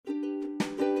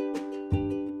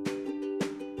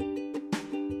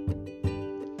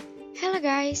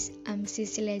guys, I'm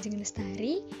Cecilia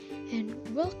Lestari and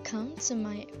welcome to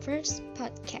my first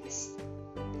podcast.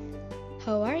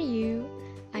 How are you?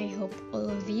 I hope all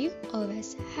of you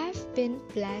always have been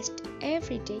blessed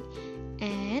every day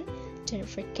and don't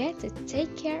forget to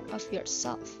take care of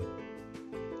yourself.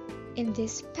 In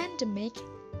this pandemic,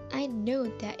 I know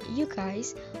that you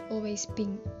guys always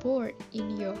being bored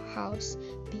in your house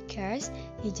because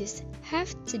you just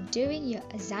have to doing your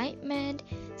assignment,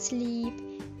 sleep,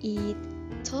 eat,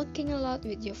 talking a lot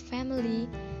with your family,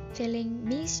 feeling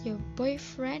miss your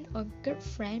boyfriend or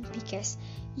girlfriend because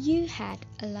you had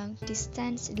a long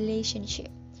distance relationship,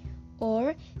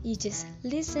 or you just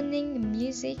listening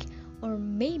music, or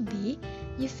maybe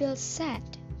you feel sad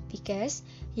because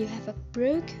you have a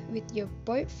broke with your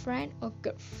boyfriend or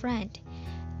girlfriend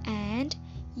and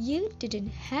you didn't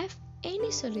have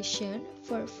any solution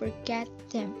for forget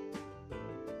them.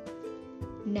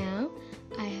 Now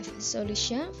I have a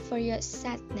solution for your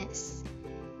sadness.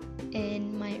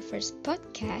 In my first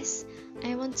podcast,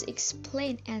 I want to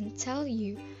explain and tell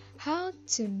you how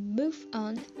to move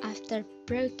on after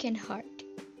broken heart.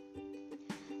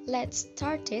 Let's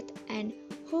start it and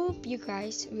hope you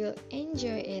guys will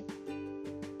enjoy it.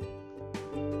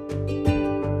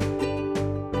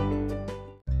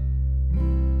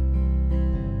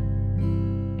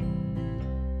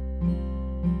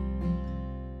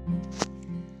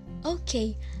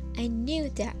 Okay, I knew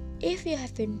that if you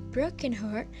have been broken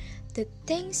heart, the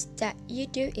things that you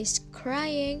do is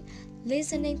crying,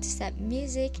 listening to sad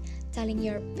music, telling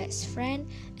your best friend,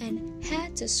 and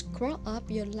had to scroll up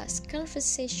your last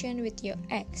conversation with your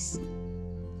ex.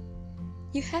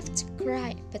 You have to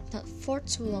cry, but not for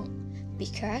too long,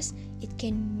 because it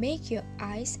can make your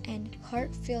eyes and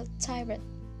heart feel tired.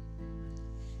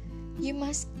 You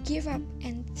must give up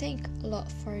and think a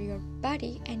lot for your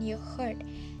body and your heart,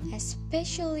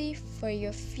 especially for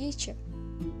your future.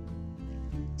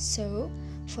 So,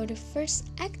 for the first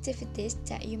activities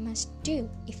that you must do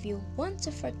if you want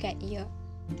to forget your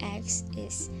ex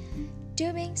is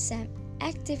doing some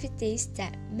activities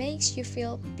that makes you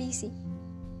feel busy.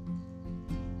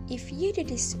 If you do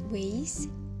these ways,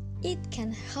 it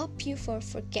can help you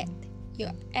forget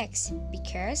your ex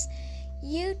because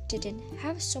you didn't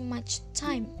have so much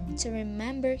time to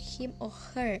remember him or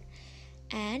her,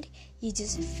 and you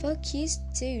just focus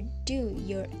to do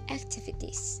your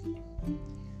activities.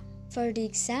 For the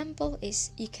example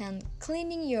is you can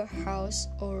cleaning your house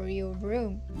or your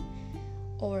room,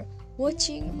 or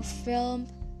watching a film,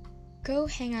 go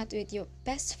hang out with your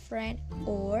best friend,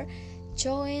 or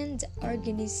join the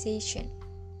organization.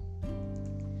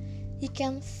 You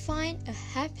can find a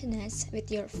happiness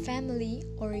with your family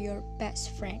or your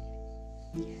best friend.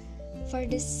 For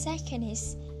the second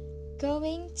is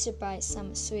going to buy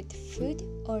some sweet food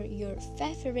or your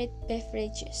favorite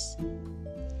beverages.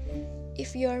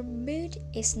 If your mood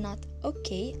is not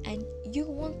okay and you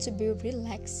want to be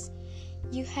relaxed,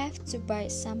 you have to buy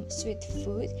some sweet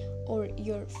food or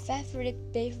your favorite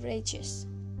beverages.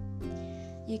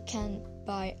 You can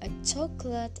buy a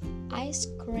chocolate, ice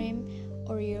cream,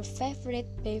 or your favorite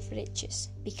beverages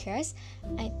because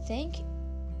I think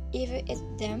if you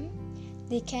eat them,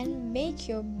 they can make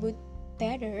your mood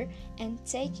better and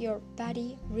take your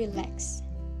body relax.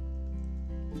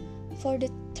 For the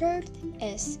third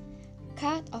is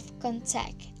cut off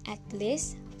contact at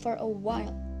least for a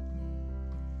while.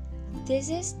 This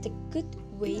is the good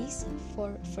ways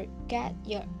for forget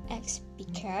your ex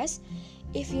because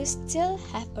if you still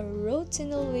have a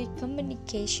routinely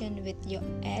communication with your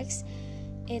ex,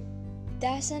 it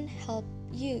doesn't help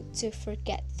you to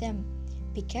forget them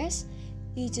because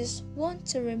you just want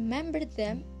to remember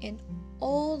them in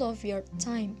all of your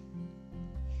time.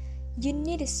 You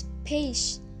need a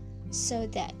space so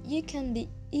that you can be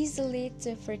easily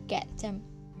to forget them.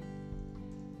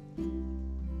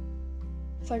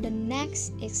 For the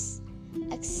next is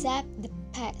accept the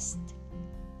past.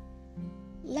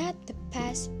 Let the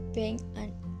past bring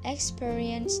an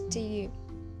experience to you.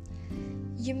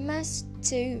 You must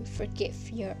too forgive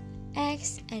your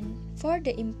ex, and for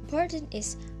the important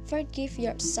is forgive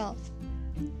yourself.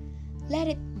 Let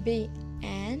it be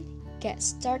and get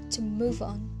started to move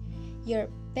on. Your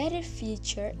better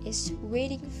future is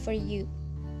waiting for you.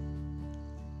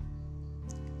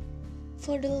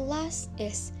 For the last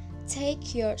is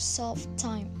take yourself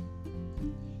time.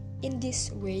 In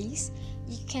these ways,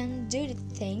 you can do the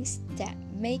things that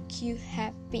make you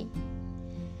happy.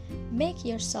 Make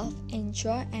yourself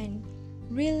enjoy and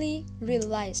really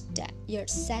realize that your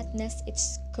sadness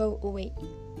is go away.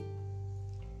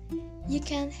 You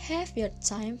can have your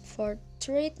time for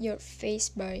treat your face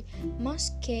by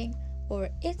masking or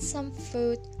eat some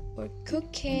food or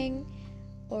cooking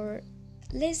or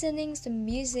listening to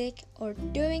music, or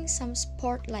doing some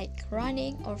sport like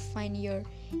running, or find your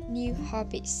new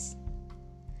hobbies.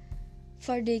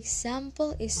 For the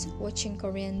example is watching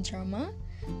Korean drama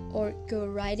or go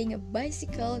riding a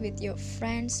bicycle with your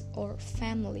friends or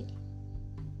family.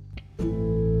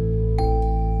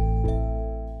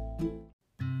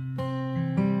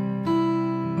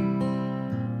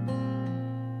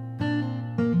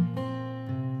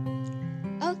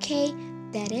 Okay,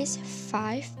 that is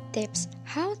 5 tips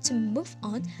how to move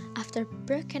on after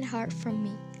broken heart from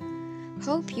me.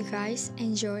 Hope you guys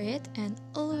enjoy it and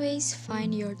always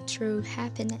find your true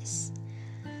happiness.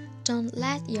 Don't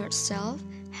let yourself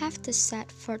have to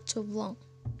sad for too long.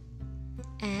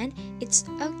 And it's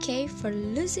okay for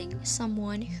losing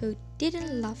someone who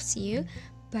didn't love you,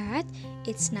 but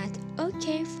it's not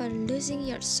okay for losing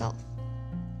yourself.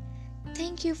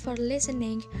 Thank you for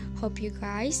listening. Hope you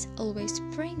guys always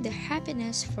bring the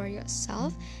happiness for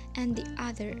yourself and the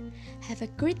other. Have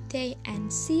a great day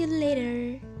and see you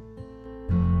later.